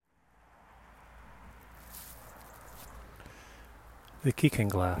The Keeking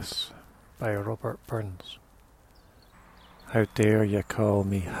Glass by Robert Burns. How dare ye call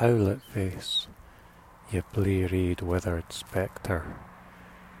me Howlet Face, ye blear-eyed withered spectre?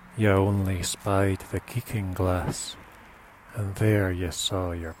 Ye only spied the Keeking Glass, and there ye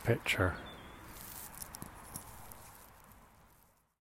saw your picture.